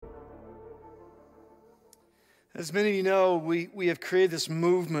As many of you know, we have created this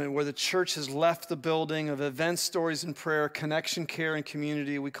movement where the church has left the building of events, stories, and prayer, connection, care, and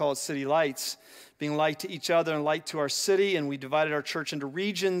community. We call it City Lights, being light to each other and light to our city. And we divided our church into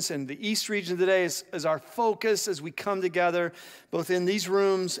regions. And the East region today is our focus as we come together, both in these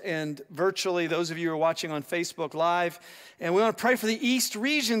rooms and virtually, those of you who are watching on Facebook Live. And we want to pray for the East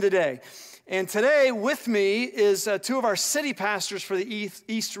region today. And today with me is two of our city pastors for the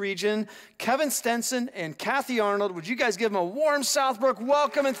East region, Kevin Stenson and Kathy Arnold. Would you guys give them a warm Southbrook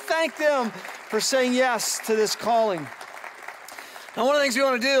welcome and thank them for saying yes to this calling? Now, one of the things we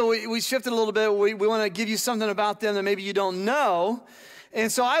want to do, we shifted a little bit. We want to give you something about them that maybe you don't know.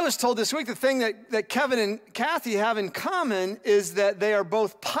 And so I was told this week the thing that Kevin and Kathy have in common is that they are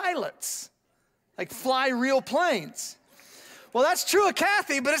both pilots, like fly real planes. Well, that's true of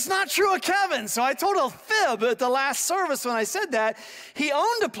Kathy, but it's not true of Kevin. So I told a fib at the last service when I said that. He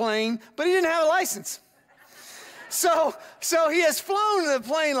owned a plane, but he didn't have a license. So he has flown the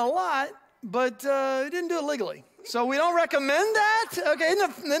plane a lot, but he didn't do it legally. So we don't recommend that. Okay,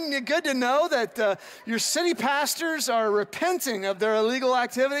 isn't it good to know that your city pastors are repenting of their illegal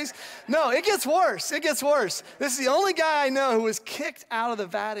activities? No, it gets worse. It gets worse. This is the only guy I know who was kicked out of the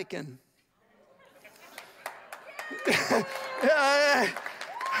Vatican.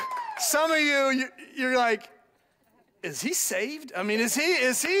 Some of you're like, is he saved? I mean, is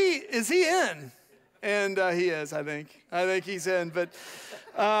he in? And he is, I think. I think he's in. But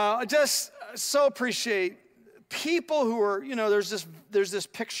just so appreciate people who are, there's this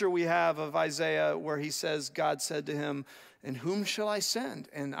picture we have of Isaiah where he says, God said to him, and whom shall I send?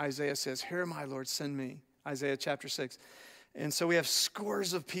 And Isaiah says, here am I, Lord, send me. Isaiah chapter 6. And so we have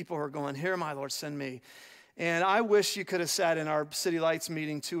scores of people who are going, here am I, Lord, send me. And I wish you could have sat in our City Lights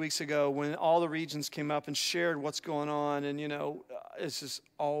meeting 2 weeks ago when all the regions came up and shared what's going on. And, it's just,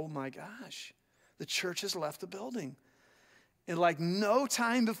 oh my gosh, the church has left the building in like no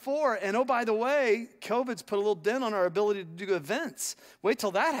time before. And oh, by the way, COVID's put a little dent on our ability to do events. Wait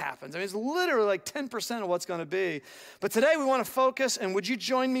till that happens. I mean, it's literally like 10% of what's going to be. But today we want to focus, and would you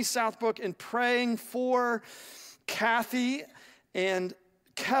join me, Southbrook, in praying for Kathy and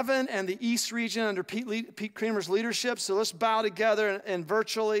Kevin and the East region under Pete Creamer's leadership. So let's bow together and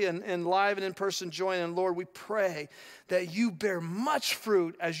virtually and live and in person join. And Lord, we pray that you bear much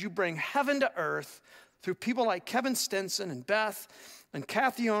fruit as you bring heaven to earth through people like Kevin Stenson and Beth and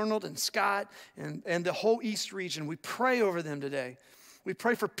Kathy Arnold and Scott and the whole East region. We pray over them today. We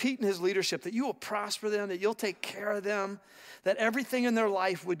pray for Pete and his leadership, that you will prosper them, that you'll take care of them, that everything in their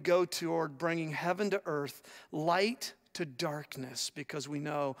life would go toward bringing heaven to earth, light to darkness, because we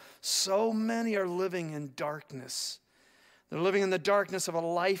know so many are living in darkness. They're living in the darkness of a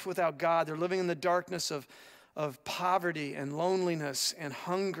life without God. They're living in the darkness of poverty and loneliness and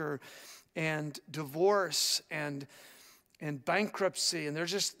hunger and divorce and bankruptcy. And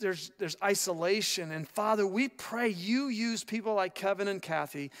there's isolation. And Father, we pray you use people like Kevin and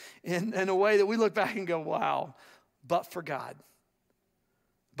Kathy in a way that we look back and go, wow, but for God,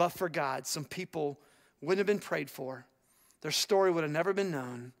 some people wouldn't have been prayed for. Their story would have never been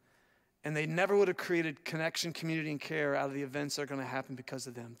known, and they never would have created connection, community, and care out of the events that are going to happen because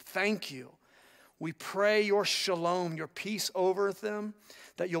of them. Thank you. We pray your shalom, your peace over them,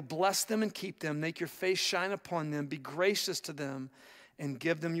 that you'll bless them and keep them, make your face shine upon them, be gracious to them, and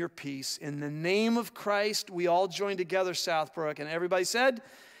give them your peace. In the name of Christ, we all join together, Southbrook, and everybody said,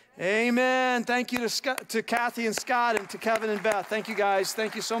 amen. Thank you to Kathy and Scott and to Kevin and Beth. Thank you, guys.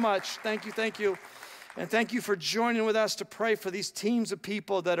 Thank you so much. Thank you. And thank you for joining with us to pray for these teams of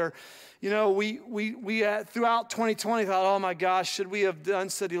people that are, we throughout 2020 thought, oh my gosh, should we have done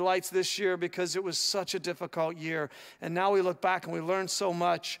City Lights this year because it was such a difficult year. And now we look back and we learned so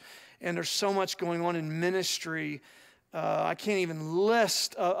much, and there's so much going on in ministry. I can't even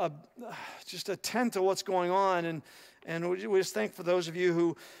list just a tenth of what's going on. And we just thank for those of you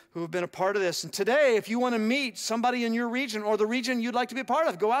who have been a part of this. And today, if you want to meet somebody in your region or the region you'd like to be a part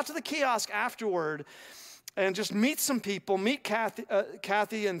of, go out to the kiosk afterward and just meet some people. Meet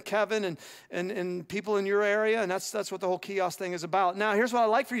Kathy and Kevin and people in your area. And that's what the whole kiosk thing is about. Now, here's what I'd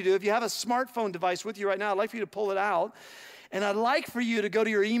like for you to do. If you have a smartphone device with you right now, I'd like for you to pull it out. And I'd like for you to go to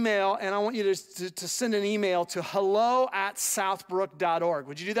your email, and I want you to send an email to hello@southbrook.org.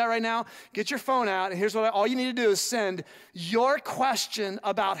 Would you do that right now? Get your phone out, and here's all you need to do is send your question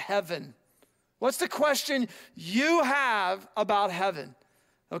about heaven. What's the question you have about heaven?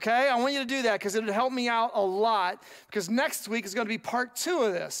 Okay? I want you to do that because it would help me out a lot, because next week is going to be part 2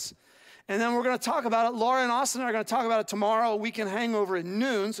 of this. And then we're going to talk about it. Laura and Austin are going to talk about it tomorrow, a weekend hangover at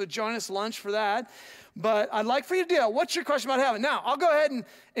noon, so join us lunch for that. But I'd like for you to do that. What's your question about heaven? Now, I'll go ahead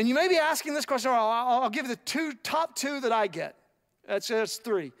and you may be asking this question, or I'll give you the top two that I get. That's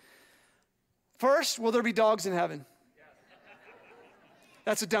three. First, will there be dogs in heaven?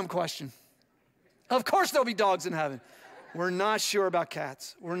 That's a dumb question. Of course there'll be dogs in heaven. We're not sure about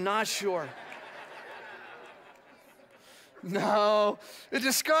cats. We're not sure. No, it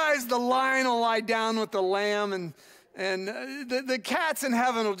describes the lion will lie down with the lamb, and the cats in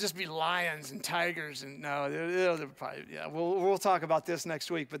heaven will just be lions and tigers. And no, they'll probably, yeah, we'll talk about this next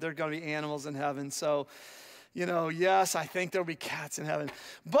week, but there are going to be animals in heaven. So, yes, I think there'll be cats in heaven.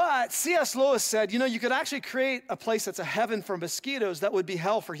 But C.S. Lewis said, you could actually create a place that's a heaven for mosquitoes that would be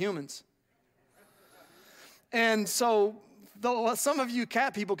hell for humans. And so, though some of you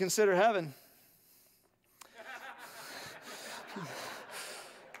cat people consider heaven.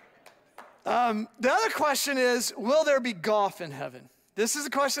 The other question is, will there be golf in heaven? This is a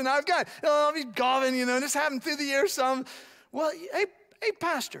question I've got. I'll be golfing, this happened through the years some. Well, hey,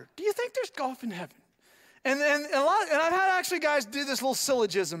 pastor, do you think there's golf in heaven? And I've had actually guys do this little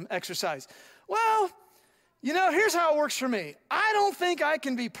syllogism exercise. Well, here's how it works for me. I don't think I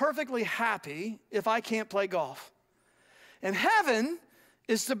can be perfectly happy if I can't play golf. And heaven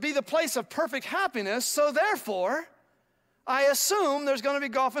is to be the place of perfect happiness, so therefore, I assume there's going to be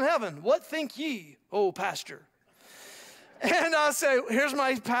golf in heaven. What think ye, oh pastor? And I'll say, here's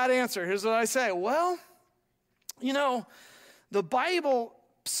my pat answer. Here's what I say. Well, the Bible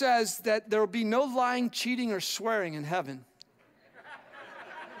says that there will be no lying, cheating, or swearing in heaven.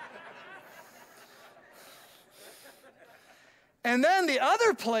 And then the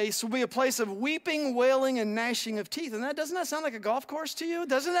other place will be a place of weeping, wailing, and gnashing of teeth. And doesn't that sound like a golf course to you?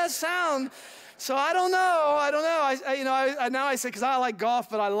 Doesn't that sound? So I don't know. Now I say, because I like golf,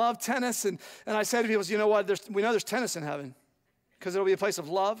 but I love tennis. And I say to people, you know what? We know there's tennis in heaven because it'll be a place of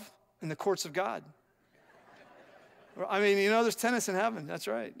love in the courts of God. There's tennis in heaven. That's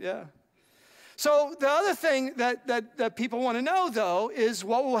right, yeah. So the other thing that people want to know, though, is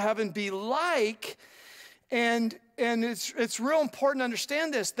what will heaven be like? And it's real important to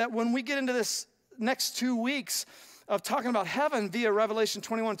understand this, that when we get into this next 2 weeks of talking about heaven via Revelation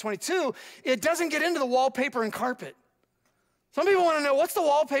 21, 22, it doesn't get into the wallpaper and carpet. Some people want to know, what's the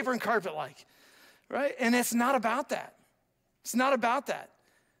wallpaper and carpet like, right? And it's not about that. It's not about that.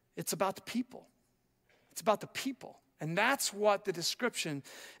 It's about the people. It's about the people. And that's what the description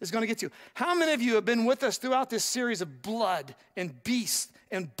is going to get to. How many of you have been with us throughout this series of blood and beasts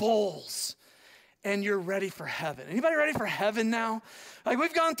and bulls? And you're ready for heaven. Anybody ready for heaven now? Like,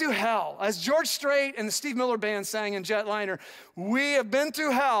 we've gone through hell. As George Strait and the Steve Miller Band sang in Jetliner, we have been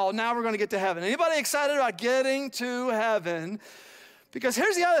through hell, now we're going to get to heaven. Anybody excited about getting to heaven? Because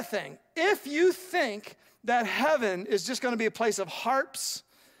here's the other thing. If you think that heaven is just going to be a place of harps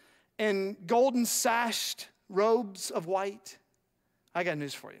and golden sashed robes of white, I got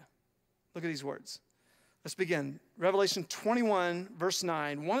news for you. Look at these words. Let's begin. Revelation 21, verse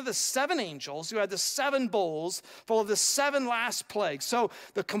 9. One of the 7 angels who had the 7 bowls full of the 7 last plagues. So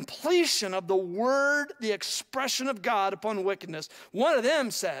the completion of the word, the expression of God upon wickedness. One of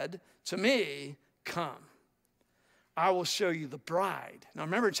them said to me, come, I will show you the bride. Now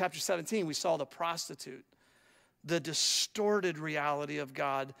remember in chapter 17, we saw the prostitute, the distorted reality of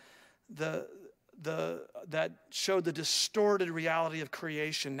God, that showed the distorted reality of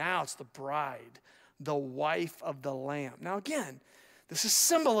creation. Now it's the bride, the wife of the Lamb. Now again, this is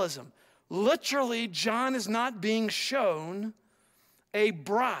symbolism. Literally, John is not being shown a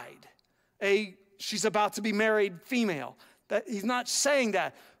bride, she's about to be married female. He's not saying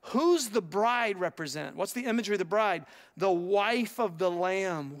that. Who's the bride represent? What's the imagery of the bride? The wife of the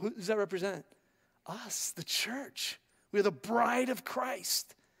Lamb. Who does that represent? Us, the church. We're the bride of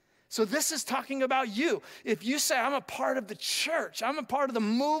Christ. So this is talking about you. If you say, I'm a part of the church, I'm a part of the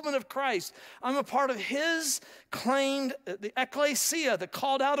movement of Christ, I'm a part of his claimed, the ecclesia, the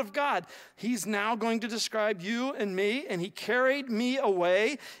called out of God, he's now going to describe you and me, and he carried me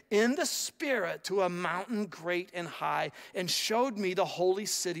away in the spirit to a mountain great and high and showed me the holy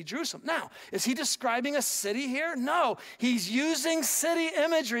city, Jerusalem. Now, is he describing a city here? No, he's using city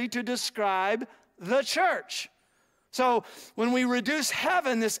imagery to describe the church. So when we reduce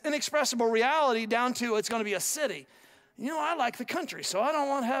heaven, this inexpressible reality, down to it's going to be a city. I like the country, so I don't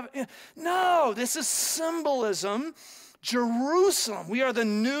want heaven. No, this is symbolism. Jerusalem. We are the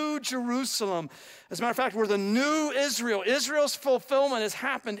new Jerusalem. As a matter of fact, we're the new Israel. Israel's fulfillment has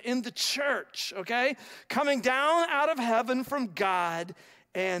happened in the church, okay? Coming down out of heaven from God,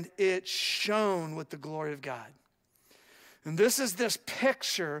 and it shone with the glory of God. And this is this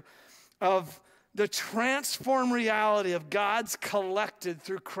picture of the transformed reality of God's collected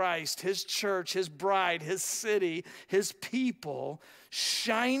through Christ, his church, his bride, his city, his people,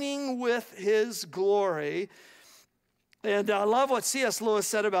 shining with his glory. And I love what C.S. Lewis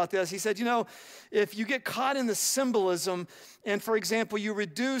said about this. He said, if you get caught in the symbolism, and for example, you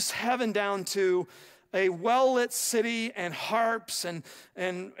reduce heaven down to a well-lit city and harps and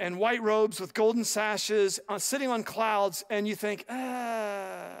white robes with golden sashes sitting on clouds, and you think,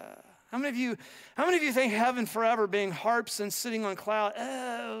 how many of you think heaven forever being harps and sitting on clouds?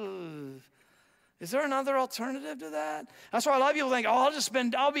 Is there another alternative to that? That's why a lot of people think,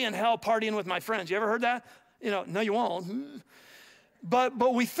 I'll be in hell partying with my friends. You ever heard that? No, you won't.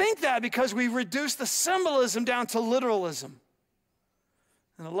 But we think that because we reduce the symbolism down to literalism.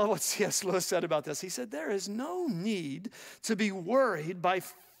 And I love what C.S. Lewis said about this. He said, there is no need to be worried by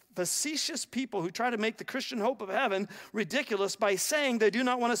facetious people who try to make the Christian hope of heaven ridiculous by saying they do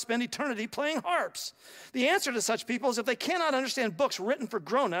not want to spend eternity playing harps. The answer to such people is if they cannot understand books written for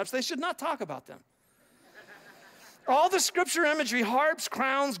grown-ups, they should not talk about them. All the scripture imagery, harps,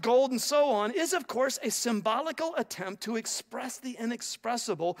 crowns, gold, and so on, is of course a symbolical attempt to express the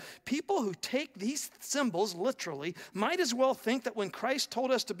inexpressible. People who take these symbols literally might as well think that when Christ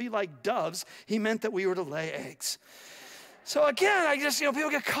told us to be like doves, he meant that we were to lay eggs. So again, people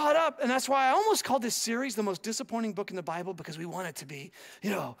get caught up, and that's why I almost called this series the most disappointing book in the Bible, because we want it to be,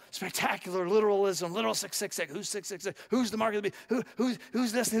 spectacular literalism, literal 666, who's 666, who's the mark of the beast,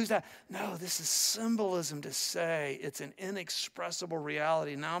 who's this and who's that. No, this is symbolism to say it's an inexpressible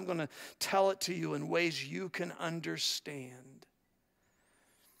reality. Now I'm going to tell it to you in ways you can understand.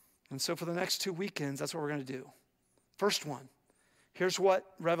 And so for the next 2 weekends, that's what we're going to do. First one, here's what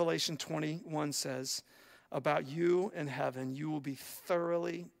Revelation 21 says about you in heaven. You will be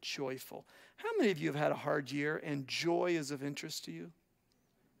thoroughly joyful. How many of you have had a hard year and joy is of interest to you?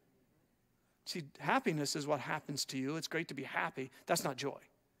 See, happiness is what happens to you. It's great to be happy. That's not joy.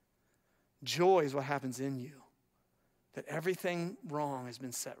 Joy is what happens in you, that everything wrong has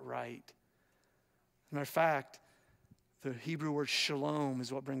been set right. As a matter of fact, the Hebrew word shalom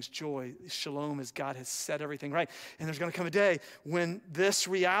is what brings joy. Shalom is God has set everything right. And there's going to come a day when this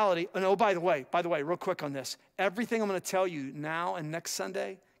reality, and by the way, real quick on this, everything I'm going to tell you now and next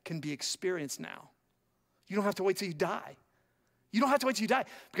Sunday can be experienced now. You don't have to wait till you die. You don't have to wait till you die,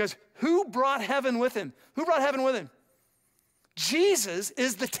 because who brought heaven with him? Who brought heaven with him? Jesus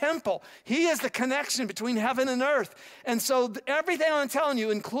is the temple. He is the connection between heaven and earth. And so everything I'm telling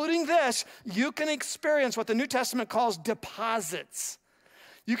you, including this, you can experience what the New Testament calls deposits.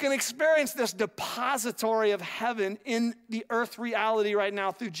 You can experience this depository of heaven in the earth reality right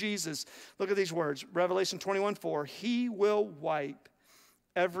now through Jesus. Look at these words, Revelation 21:4. He will wipe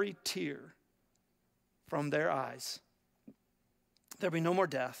every tear from their eyes. There'll be no more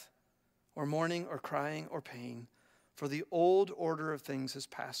death or mourning or crying or pain, for the old order of things has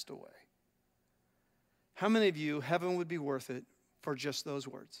passed away. How many of you, heaven would be worth it for just those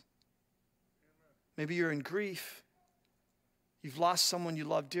words? Maybe you're in grief. You've lost someone you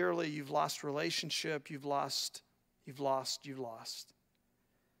love dearly. You've lost relationship. You've lost.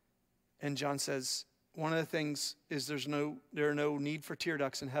 And John says, one of the things is there are no need for tear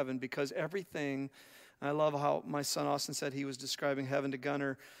ducts in heaven, because everything, and I love how my son Austin said he was describing heaven to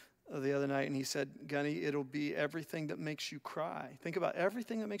Gunnar the other night, and he said, Gunny, it'll be everything that makes you cry. Think about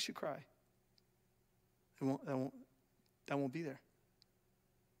everything that makes you cry. That won't be there.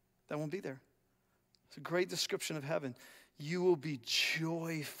 That won't be there. It's a great description of heaven. You will be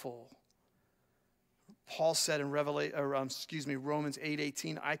joyful. Paul said in Romans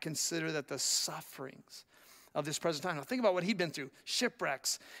 8:18, I consider that the sufferings of this present time. Now think about what he'd been through.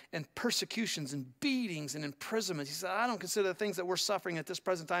 Shipwrecks and persecutions and beatings and imprisonments. He said, I don't consider the things that we're suffering at this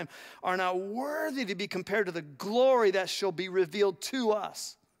present time are not worthy to be compared to the glory that shall be revealed to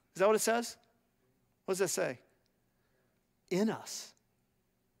us. Is that what it says? What does that say? In us.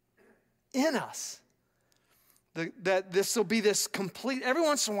 In us. That this will be this complete, every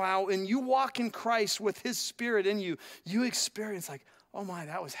once in a while, when you walk in Christ with his Spirit in you, you experience like, oh my,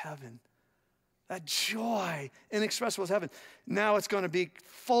 that was heaven. That joy inexpressible is heaven. Now it's going to be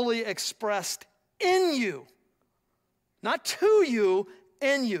fully expressed in you. Not to you,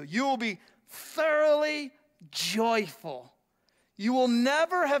 in you. You will be thoroughly joyful. You will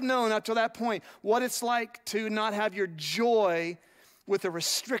never have known up to that point what it's like to not have your joy with a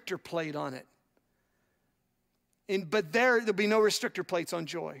restrictor plate on it. But there'll be no restrictor plates on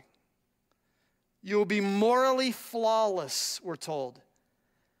joy. You will be morally flawless, we're told.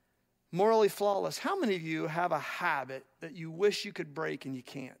 Morally flawless. How many of you have a habit that you wish you could break and you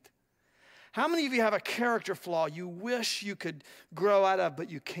can't? How many of you have a character flaw you wish you could grow out of but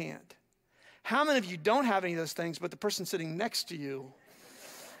you can't? How many of you don't have any of those things, but the person sitting next to you,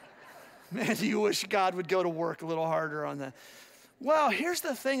 man, do you wish God would go to work a little harder on that? Well, here's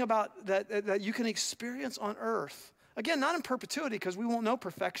the thing about that you can experience on earth. Again, not in perpetuity because we won't know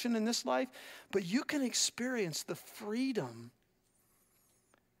perfection in this life, but you can experience the freedom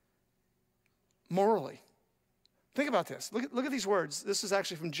morally. Think about this. Look at these words. This is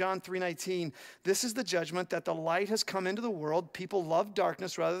actually from John 3:19. This is the judgment that the light has come into the world. People love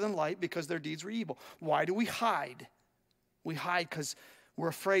darkness rather than light because their deeds were evil. Why do we hide? We hide because we're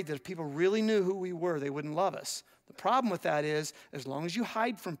afraid that if people really knew who we were, they wouldn't love us. The problem with that is, as long as you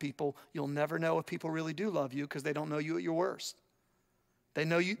hide from people, you'll never know if people really do love you because they don't know you at your worst. They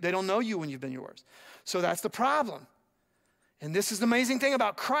don't know you when you've been your worst. So that's the problem. And this is the amazing thing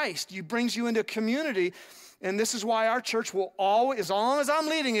about Christ. He brings you into a community, and this is why our church will always, as long as I'm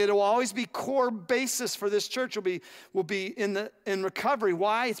leading it, it will always be core basis for this church will be in recovery.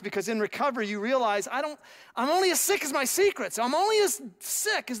 Why? It's because in recovery you realize I'm only as sick as my secrets. I'm only as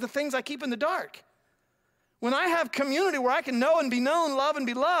sick as the things I keep in the dark. When I have community where I can know and be known, love and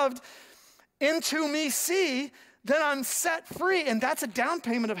be loved, into me see, then I'm set free. And that's a down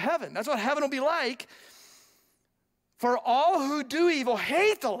payment of heaven. That's what heaven will be like. For all who do evil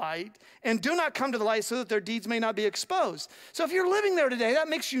hate the light and do not come to the light so that their deeds may not be exposed. So if you're living there today, that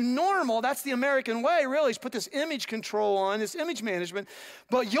makes you normal. That's the American way, really, is put this image control on, this image management.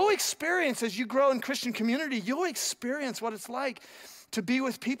 But you'll experience, as you grow in Christian community, you'll experience what it's like to be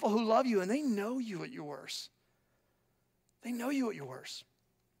with people who love you, and they know you at your worst. They know you at your worst.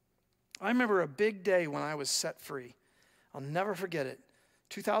 I remember a big day when I was set free. I'll never forget it.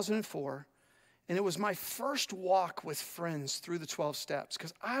 2004. And it was my first walk with friends through the 12 steps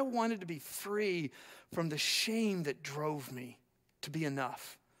because I wanted to be free from the shame that drove me to be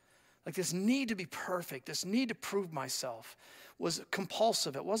enough. Like this need to be perfect, this need to prove myself was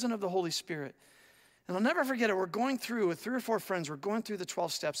compulsive. It wasn't of the Holy Spirit. And I'll never forget it. We're going through, with 3 or 4 friends, we're going through the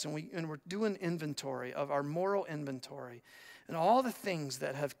 12 steps and we're doing inventory of our moral inventory and all the things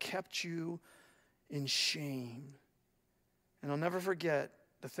that have kept you in shame. And I'll never forget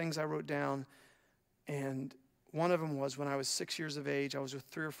the things I wrote down. And one of them was when I was 6 years of age, I was with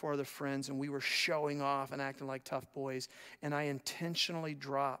 3 or 4 other friends, and we were showing off and acting like tough boys. And I intentionally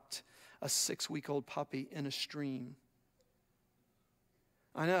dropped a 6-week-old puppy in a stream.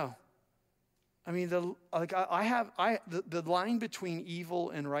 I know. I mean, the line between evil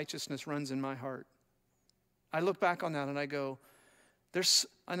and righteousness runs in my heart. I look back on that and I go,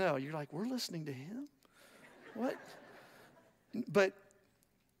 I know, you're like, we're listening to him? What? But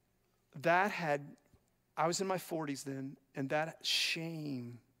I was in my 40s then, and that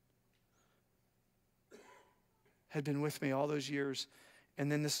shame had been with me all those years.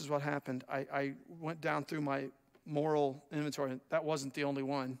 And then this is what happened. I went down through my moral inventory, and that wasn't the only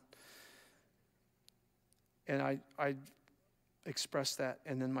one. And I expressed that.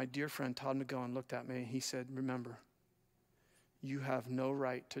 And then my dear friend Todd McGowan looked at me, and he said, remember, you have no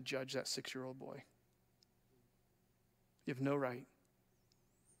right to judge that 6-year-old boy. You have no right.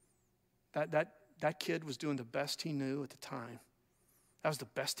 That kid was doing the best he knew at the time. That was the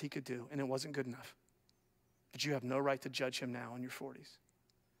best he could do, and it wasn't good enough. But you have no right to judge him now in your 40s.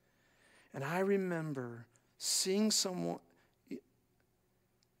 And I remember seeing someone,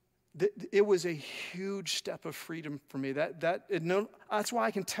 it was a huge step of freedom for me. That's why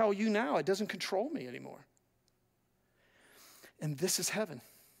I can tell you now, it doesn't control me anymore. And this is heaven.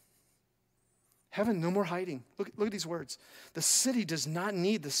 Heaven, no more hiding. Look at these words. The city does not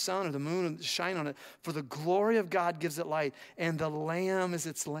need the sun or the moon to shine on it, for the glory of God gives it light, and the Lamb is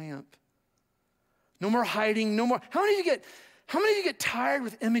its lamp. No more hiding, no more. How many of you get tired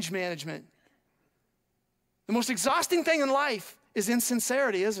with image management? The most exhausting thing in life is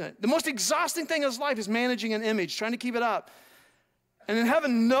insincerity, isn't it? The most exhausting thing in life is managing an image, trying to keep it up. And in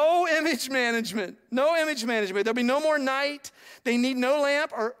heaven, no image management. No image management. There'll be no more night. They need no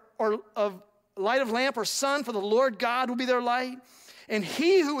lamp or of light of lamp or sun, for the Lord God will be their light. And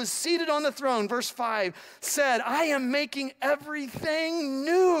he who is seated on the throne, verse 5, said, I am making everything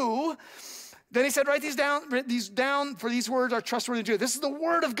new. Then he said, write these down, for these words are trustworthy to you. This is the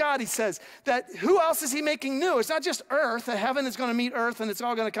word of God, he says, that who else is he making new? It's not just earth, that heaven is going to meet earth and it's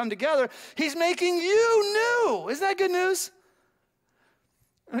all going to come together. He's making you new. Isn't that good news?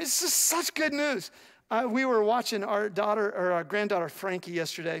 I mean, it's just such good news. We were watching our granddaughter Frankie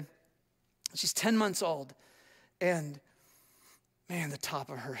yesterday. She's 10 months old, and man, the top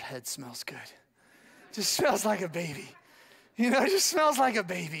of her head smells good. Just smells like a baby. You know, it just smells like a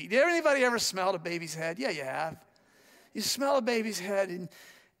baby. Did anybody ever smelled a baby's head? Yeah, you have. You smell a baby's head,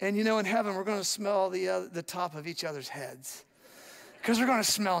 and you know, in heaven, we're going to smell the top of each other's heads. because we're going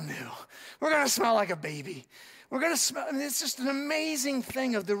to smell new. We're going to smell like a baby. We're going to smell, I mean, it's just an amazing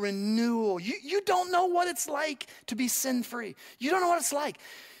thing of the renewal. You don't know what it's like to be sin-free. You don't know what it's like.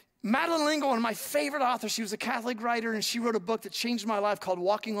 Madeleine L'Engle, one of my favorite authors, she was a Catholic writer, and she wrote a book that changed my life called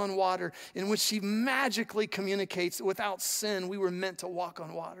Walking on Water, in which she magically communicates that without sin, we were meant to walk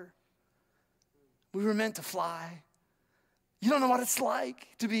on water. We were meant to fly. You don't know what it's like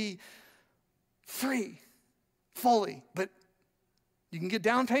to be free, fully, but you can get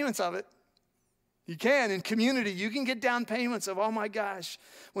down payments of it. You can. In community, you can get down payments of, oh my gosh,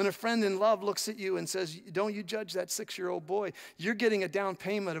 when a friend in love looks at you and says, don't you judge that 6-year-old boy, you're getting a down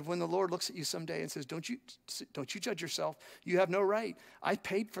payment of when the Lord looks at you someday and says, don't you judge yourself. You have no right. I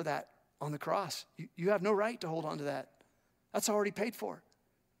paid for that on the cross. You have no right to hold on to that. That's already paid for.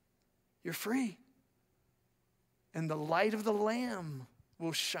 You're free. And the light of the Lamb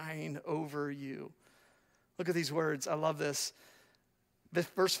will shine over you. Look at these words. I love this.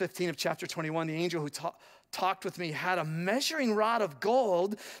 Verse 15 of chapter 21, the angel who talked with me had a measuring rod of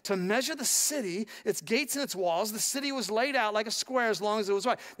gold to measure the city, its gates and its walls. The city was laid out like a square as long as it was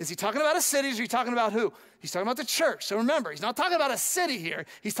wide. Is he talking about a city, or is he talking about who? He's talking about the church. So remember, he's not talking about a city here.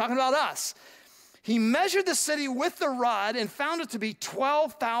 He's talking about us. He measured the city with the rod and found it to be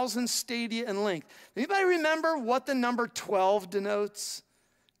 12,000 stadia in length. Anybody remember what the number 12 denotes?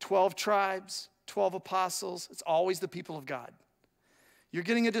 12 tribes, 12 apostles. It's always the people of God. You're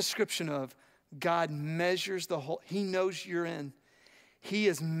getting a description of God measures the whole. He knows you're in. He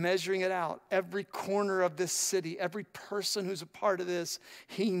is measuring it out. Every corner of this city, every person who's a part of this,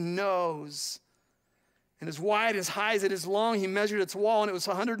 he knows. And as wide, as high as it is long, he measured its wall, and it was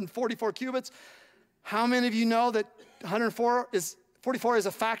 144 cubits. How many of you know that 144 is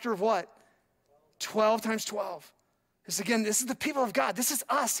a factor of what? 12 times 12. This is the people of God. This is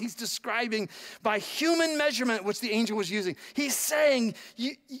us. He's describing by human measurement, which the angel was using. He's saying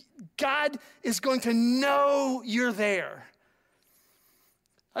God is going to know you're there,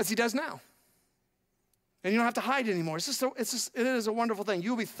 as he does now. And you don't have to hide anymore. It is a wonderful thing.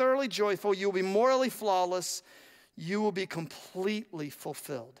 You will be thoroughly joyful. You will be morally flawless. You will be completely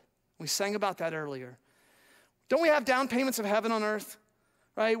fulfilled. We sang about that earlier. Don't we have down payments of heaven on earth,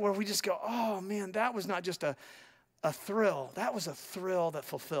 right? Where we just go, oh man, that was not just a thrill. That was a thrill that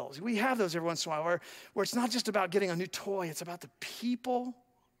fulfills. We have those every once in a while where it's not just about getting a new toy. It's about the people.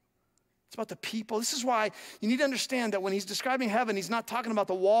 It's about the people. This is why you need to understand that when he's describing heaven, he's not talking about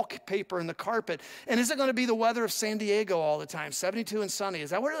the wallpaper and the carpet. And is it going to be the weather of San Diego all the time, 72 and sunny?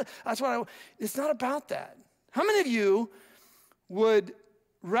 Is that what? It's not about that. How many of you would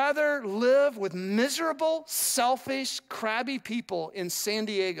rather live with miserable, selfish, crabby people in San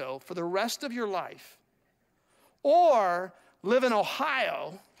Diego for the rest of your life, or live in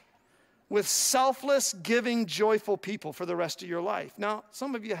Ohio with selfless, giving, joyful people for the rest of your life? Now,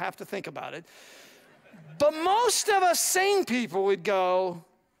 some of you have to think about it, but most of us sane people would go,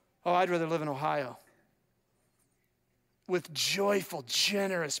 oh, I'd rather live in Ohio with joyful,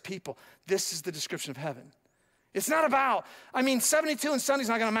 generous people. This is the description of heaven. It's not about, 72 and Sunday's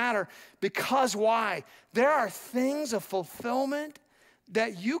not going to matter, because why? There are things of fulfillment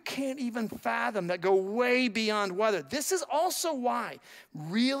that you can't even fathom that go way beyond weather. This is also why,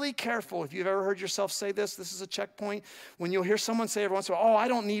 really careful, if you've ever heard yourself say this is a checkpoint, when you'll hear someone say every once in a while, oh, I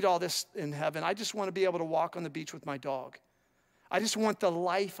don't need all this in heaven. I just want to be able to walk on the beach with my dog. I just want the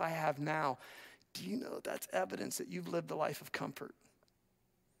life I have now. Do you know that's evidence that you've lived a life of comfort?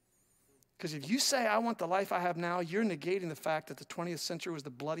 Because if you say, I want the life I have now, you're negating the fact that the 20th century was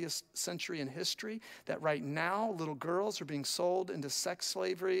the bloodiest century in history, that right now little girls are being sold into sex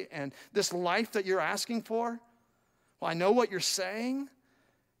slavery, and this life that you're asking for, well, I know what you're saying,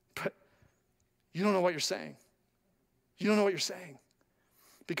 but you don't know what you're saying. You don't know what you're saying.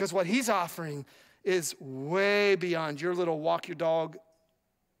 Because what he's offering is way beyond your little walk your dog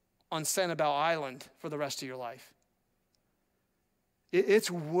on Sanibel Island for the rest of your life.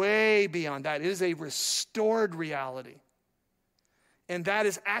 It's way beyond that. It is a restored reality. And that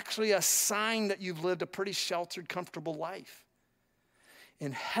is actually a sign that you've lived a pretty sheltered, comfortable life.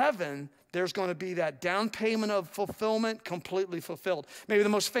 In heaven, there's going to be that down payment of fulfillment completely fulfilled. Maybe the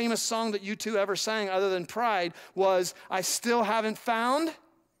most famous song that U2 ever sang, other than Pride, was, I still haven't found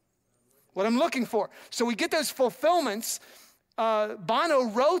what I'm looking for. So we get those fulfillments. Bono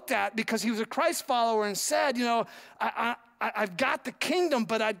wrote that because he was a Christ follower and said, I've got the kingdom,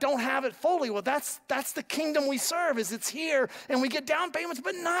 but I don't have it fully. Well, that's the kingdom we serve, is it's here, and we get down payments,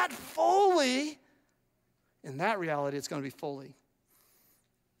 but not fully. In that reality, it's going to be fully.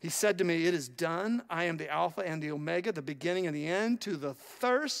 He said to me, it is done. I am the Alpha and the Omega, the beginning and the end. To the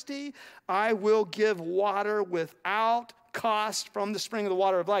thirsty, I will give water without cost from the spring of the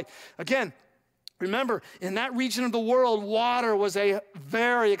water of life. Again, remember, in that region of the world, water was a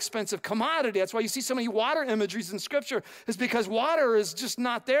very expensive commodity. That's why you see so many water imageries in Scripture, is because water is just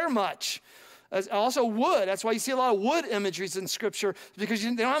not there much. Also wood. That's why you see a lot of wood imageries in Scripture, because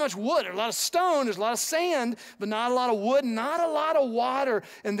they don't have much wood. There's a lot of stone, there's a lot of sand, but not a lot of wood, not a lot of water.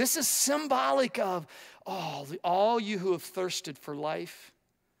 And this is symbolic of all you who have thirsted for life,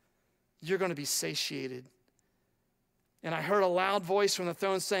 you're going to be satiated. And I heard a loud voice from the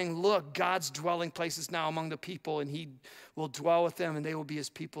throne saying, look, God's dwelling place is now among the people, and he will dwell with them, and they will be his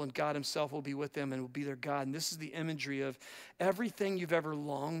people, and God himself will be with them and will be their God. And this is the imagery of everything you've ever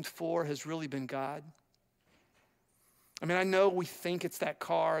longed for has really been God. I mean, I know we think it's that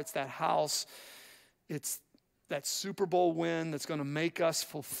car, it's that house, it's that Super Bowl win that's going to make us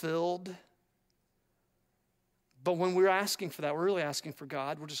fulfilled. But when we're asking for that, we're really asking for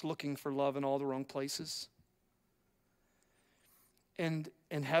God. We're just looking for love in all the wrong places. And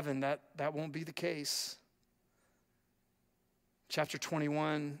in heaven, that won't be the case. Chapter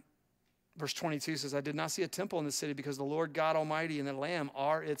 21, verse 22 says, I did not see a temple in the city because the Lord God Almighty and the Lamb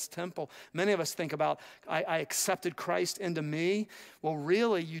are its temple. Many of us think about, I accepted Christ into me. Well,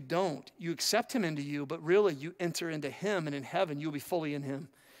 really, you don't. You accept him into you, but really, you enter into him, and in heaven, you'll be fully in him.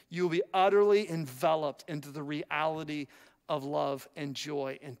 You'll be utterly enveloped into the reality of love and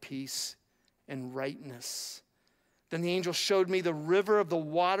joy and peace and rightness. Then the angel showed me the river of the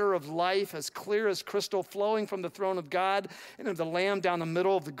water of life, as clear as crystal, flowing from the throne of God and of the Lamb down the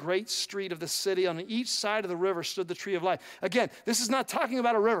middle of the great street of the city. On each side of the river stood the tree of life. Again, this is not talking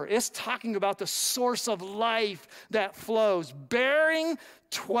about a river. It's talking about the source of life that flows, bearing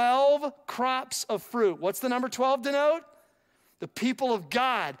 12 crops of fruit. What's the number 12 denote? The people of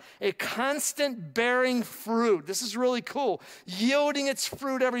God, a constant bearing fruit. This is really cool. Yielding its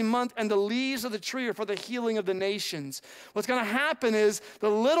fruit every month, and the leaves of the tree are for the healing of the nations. What's going to happen is the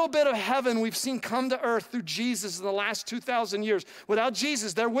little bit of heaven we've seen come to earth through Jesus in the last 2,000 years. Without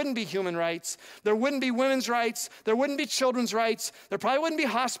Jesus, there wouldn't be human rights. There wouldn't be women's rights. There wouldn't be children's rights. There probably wouldn't be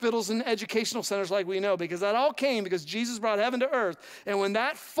hospitals and educational centers like we know, because that all came because Jesus brought heaven to earth. And when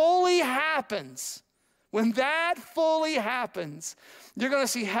that fully happens, you're going to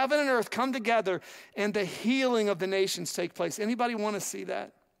see heaven and earth come together and the healing of the nations take place. Anybody want to see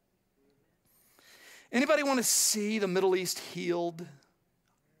that? Anybody want to see the Middle East healed?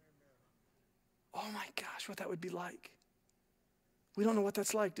 Oh my gosh, what that would be like. We don't know what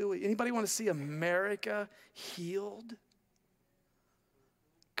that's like, do we? Anybody want to see America healed?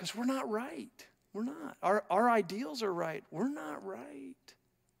 Because we're not right. We're not. Our ideals are right. We're not right.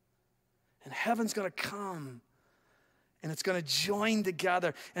 And heaven's going to come, and it's going to join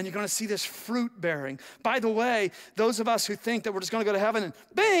together, and you're going to see this fruit bearing. By the way, those of us who think that we're just going to go to heaven and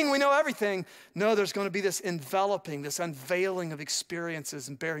bing, we know everything. No, there's going to be this enveloping, this unveiling of experiences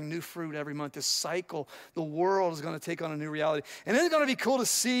and bearing new fruit every month. This cycle, the world is going to take on a new reality. And isn't it going to be cool to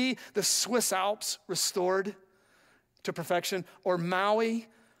see the Swiss Alps restored to perfection, or Maui,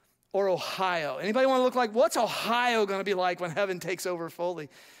 or Ohio? Anybody want to look like, what's Ohio going to be like when heaven takes over fully?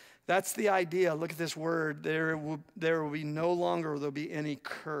 That's the idea. Look at this word. There will be no longer, there'll be any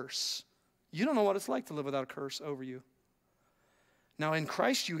curse. You don't know what it's like to live without a curse over you. Now in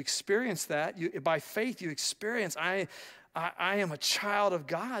Christ you experience that. By faith you experience, I am a child of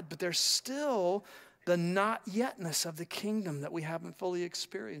God, but there's still the not yetness of the kingdom that we haven't fully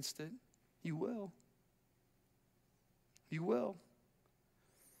experienced it. You will. You will.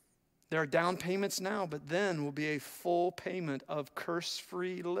 There are down payments now, but then will be a full payment of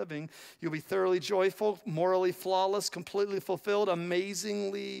curse-free living. You'll be thoroughly joyful, morally flawless, completely fulfilled,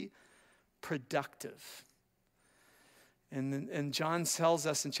 amazingly productive. And John tells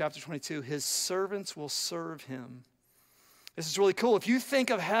us in chapter 22, his servants will serve him. This is really cool. If you think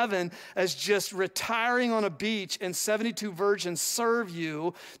of heaven as just retiring on a beach and 72 virgins serve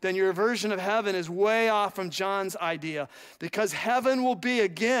you, then your version of heaven is way off from John's idea. Because heaven will be,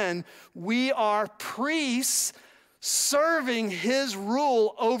 again, we are priests serving his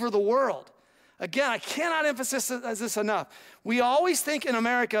rule over the world. Again, I cannot emphasize this enough. We always think in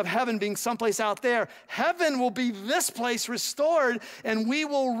America of heaven being someplace out there. Heaven will be this place restored, and we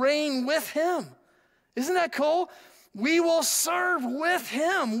will reign with him. Isn't that cool? We will serve with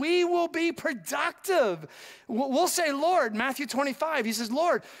him. We will be productive. We'll say, Lord, Matthew 25, he says,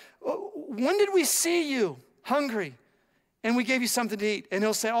 Lord, when did we see you hungry and we gave you something to eat? And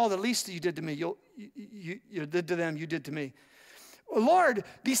he'll say, the least that you did to me, you did to them, you did to me. Lord,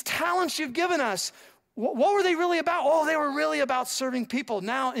 these talents you've given us, what were they really about? They were really about serving people.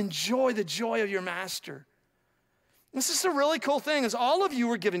 Now enjoy the joy of your master. This is a really cool thing, is all of you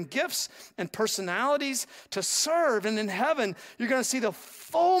were given gifts and personalities to serve, and in heaven, you're going to see the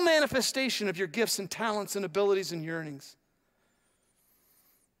full manifestation of your gifts and talents and abilities and yearnings.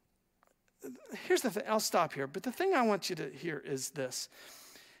 Here's the thing, I'll stop here, but the thing I want you to hear is this.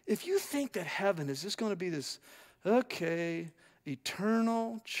 If you think that heaven is just going to be this,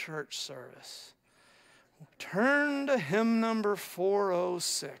 eternal church service, turn to hymn number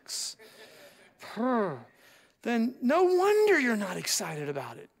 406. Then no wonder you're not excited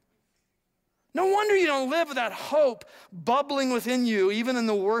about it. No wonder you don't live with that hope bubbling within you, even in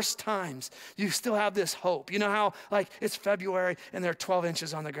the worst times. You still have this hope. You know how, like, it's February and there are 12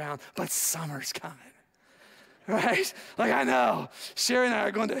 inches on the ground, but summer's coming, right? Like, I know. Sherry and I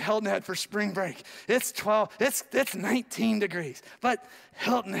are going to Hilton Head for spring break. It's 19 degrees, but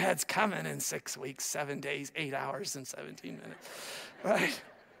Hilton Head's coming in 6 weeks, 7 days, 8 hours, and 17 minutes, right?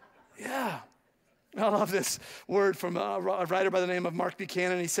 Yeah. I love this word from a writer by the name of Mark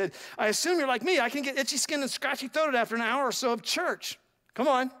Buchanan. He said, I assume you're like me. I can get itchy skin and scratchy throat after an hour or so of church. Come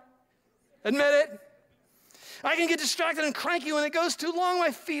on. Admit it. I can get distracted and cranky when it goes too long.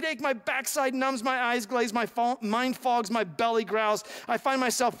 My feet ache, my backside numbs, my eyes glaze, my mind fogs, my belly growls. I find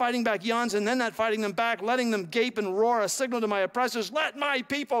myself fighting back yawns and then not fighting them back, letting them gape and roar, a signal to my oppressors, let my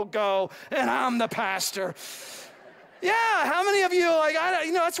people go, and I'm the pastor. Yeah, how many of you,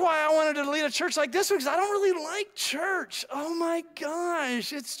 that's why I wanted to lead a church like this, because I don't really like church. Oh my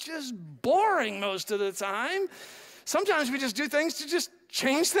gosh, it's just boring most of the time. Sometimes we just do things to just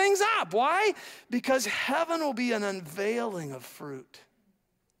change things up. Why? Because heaven will be an unveiling of fruit.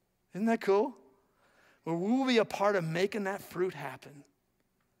 Isn't that cool? Where we will be a part of making that fruit happen.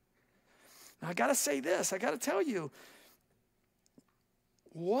 Now, I got to say this. I got to tell you,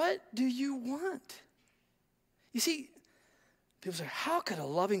 what do you want? You see, people say, how could a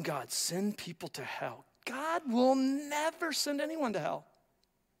loving God send people to hell? God will never send anyone to hell.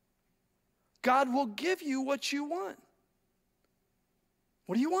 God will give you what you want.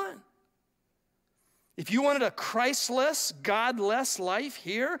 What do you want? If you wanted a Christless, godless life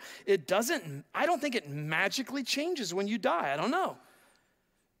here, I don't think it magically changes when you die. I don't know.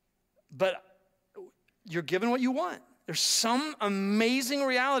 But you're given what you want. There's some amazing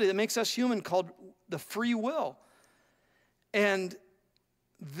reality that makes us human called the free will. And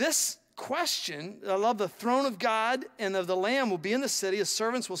this question, I love the throne of God and of the Lamb will be in the city. His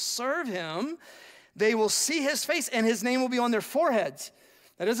servants will serve him. They will see his face and his name will be on their foreheads.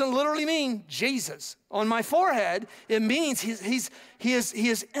 That doesn't literally mean Jesus. On my forehead, it means he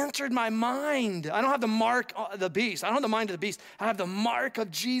has entered my mind. I don't have the mark of the beast. I don't have the mind of the beast. I have the mark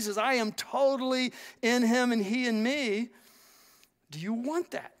of Jesus. I am totally in him and he in me. Do you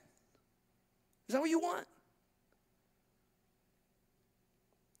want that? Is that what you want?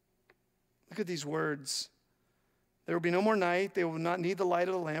 Look at these words. There will be no more night. They will not need the light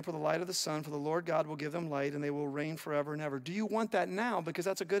of the lamp or the light of the sun, for the Lord God will give them light, and they will reign forever and ever. Do you want that now? Because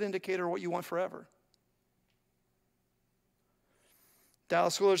that's a good indicator of what you want forever.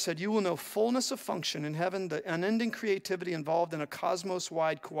 Dallas Willard said, you will know fullness of function in heaven, the unending creativity involved in a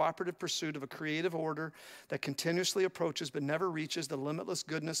cosmos-wide cooperative pursuit of a creative order that continuously approaches but never reaches the limitless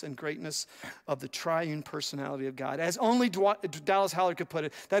goodness and greatness of the triune personality of God. As only Dallas Willard could put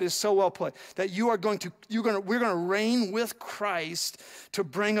it, that is so well put, that we're going to reign with Christ to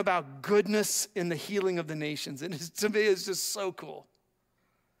bring about goodness in the healing of the nations. And to me, it's just so cool.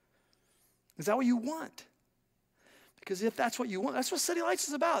 Is that what you want? Because if that's what you want, that's what City Lights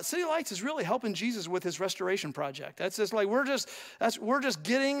is about. City Lights is really helping Jesus with his restoration project. That's just like we're just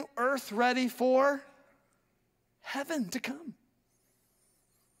getting earth ready for heaven to come.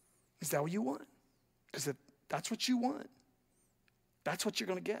 Is that what you want? Because if that's what you want, that's what you're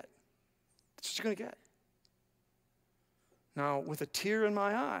going to get. That's what you're going to get. Now, with a tear in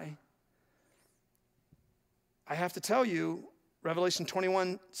my eye, I have to tell you, Revelation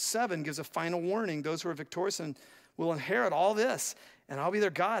 21:7 gives a final warning. Those who are victorious and will inherit all this, and I'll be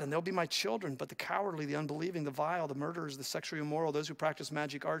their God, and they'll be my children. But the cowardly, the unbelieving, the vile, the murderers, the sexually immoral, those who practice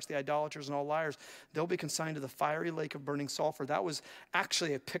magic arts, the idolaters, and all liars, they'll be consigned to the fiery lake of burning sulfur. That was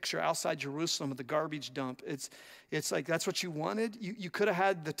actually a picture outside Jerusalem of the garbage dump. It's like that's what you wanted. You could have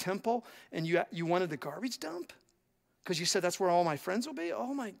had the temple, and you wanted the garbage dump because you said that's where all my friends will be.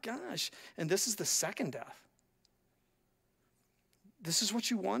 Oh my gosh! And this is the second death. This is what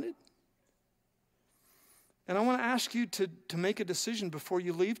you wanted? And I want to ask you to make a decision before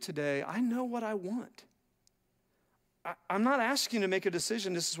you leave today. I know what I want. I'm not asking you to make a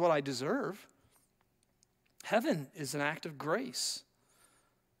decision, this is what I deserve. Heaven is an act of grace.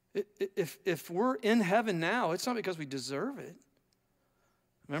 If we're in heaven now, it's not because we deserve it.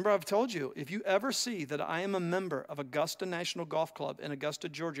 Remember, I've told you, if you ever see that I am a member of Augusta National Golf Club in Augusta,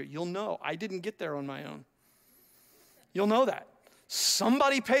 Georgia, you'll know I didn't get there on my own. You'll know that.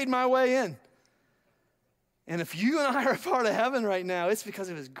 Somebody paid my way in. And if you and I are a part of heaven right now, it's because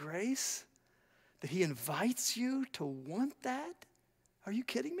of his grace that he invites you to want that. Are you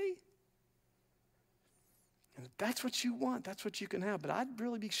kidding me? And if that's what you want, that's what you can have. But I'd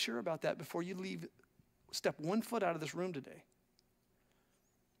really be sure about that before you leave, step 1 foot out of this room today.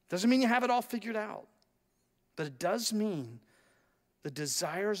 Doesn't mean you have it all figured out, but it does mean the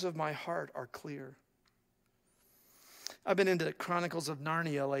desires of my heart are clear. I've been into Chronicles of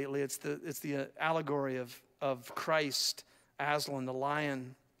Narnia lately. It's the allegory of Christ, Aslan, the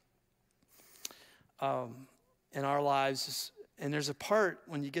lion, in our lives. And there's a part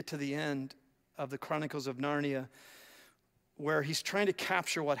when you get to the end of the Chronicles of Narnia where he's trying to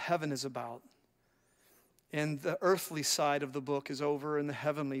capture what heaven is about. And the earthly side of the book is over, and the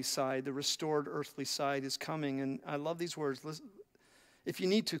heavenly side, the restored earthly side, is coming. And I love these words. Listen, if you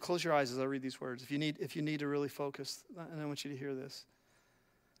need to, close your eyes as I read these words. If you need to really focus, and I want you to hear this.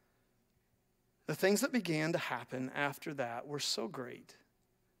 The things that began to happen after that were so great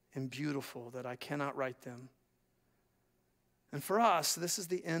and beautiful that I cannot write them. And for us, this is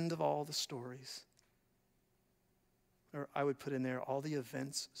the end of all the stories. Or I would put in there all the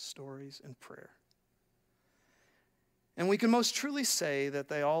events, stories, and prayer. And we can most truly say that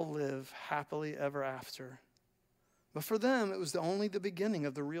they all live happily ever after. But for them, it was only the beginning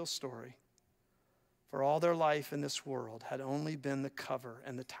of the real story. For all their life in this world had only been the cover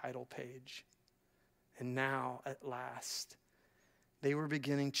and the title page. And now, at last, they were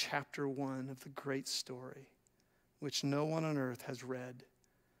beginning chapter 1 of the great story, which no one on earth has read,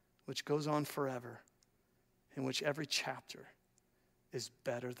 which goes on forever, in which every chapter is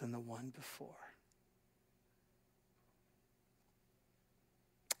better than the one before.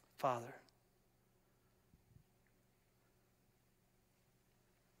 Father,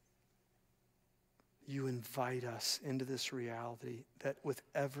 you invite us into this reality that with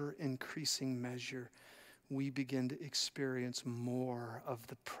ever increasing measure, we begin to experience more of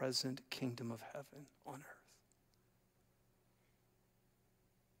the present kingdom of heaven on earth.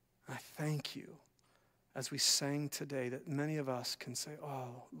 I thank you, as we sang today, that many of us can say,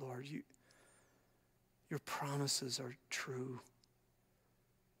 oh, Lord, your promises are true.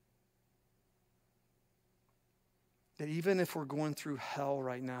 That even if we're going through hell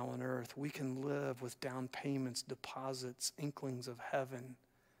right now on earth, we can live with down payments, deposits, inklings of heaven,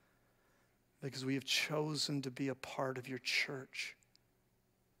 because we have chosen to be a part of your church.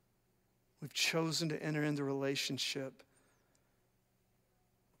 We've chosen to enter into relationship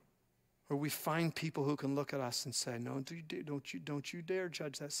where we find people who can look at us and say, no, don't you dare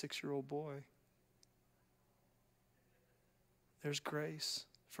judge that 6-year-old boy. There's grace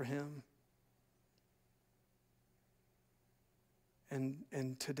for him.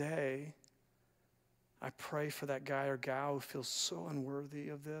 And today, I pray for that guy or gal who feels so unworthy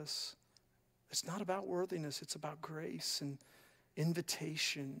of this. It's not about worthiness, it's about grace and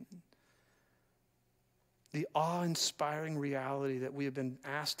invitation. The awe-inspiring reality that we have been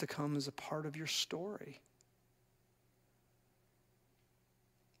asked to come as a part of your story.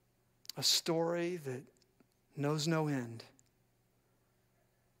 A story that knows no end.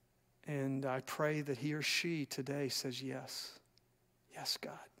 And I pray that he or she today says yes. Yes,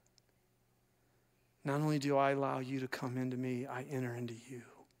 God. Not only do I allow you to come into me, I enter into you.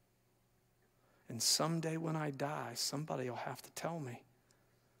 And someday when I die, somebody will have to tell me,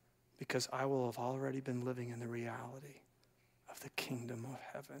 because I will have already been living in the reality of the kingdom of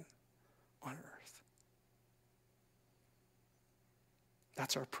heaven on earth.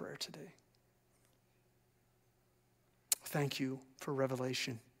 That's our prayer today. Thank you for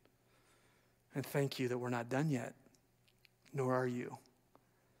revelation. And thank you that we're not done yet, nor are you.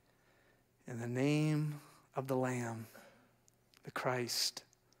 In the name of the Lamb, the Christ,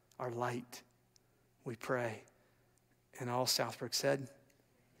 our light, we pray. And all Southbrook said,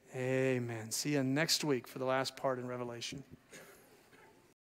 amen. See you next week for the last part in Revelation.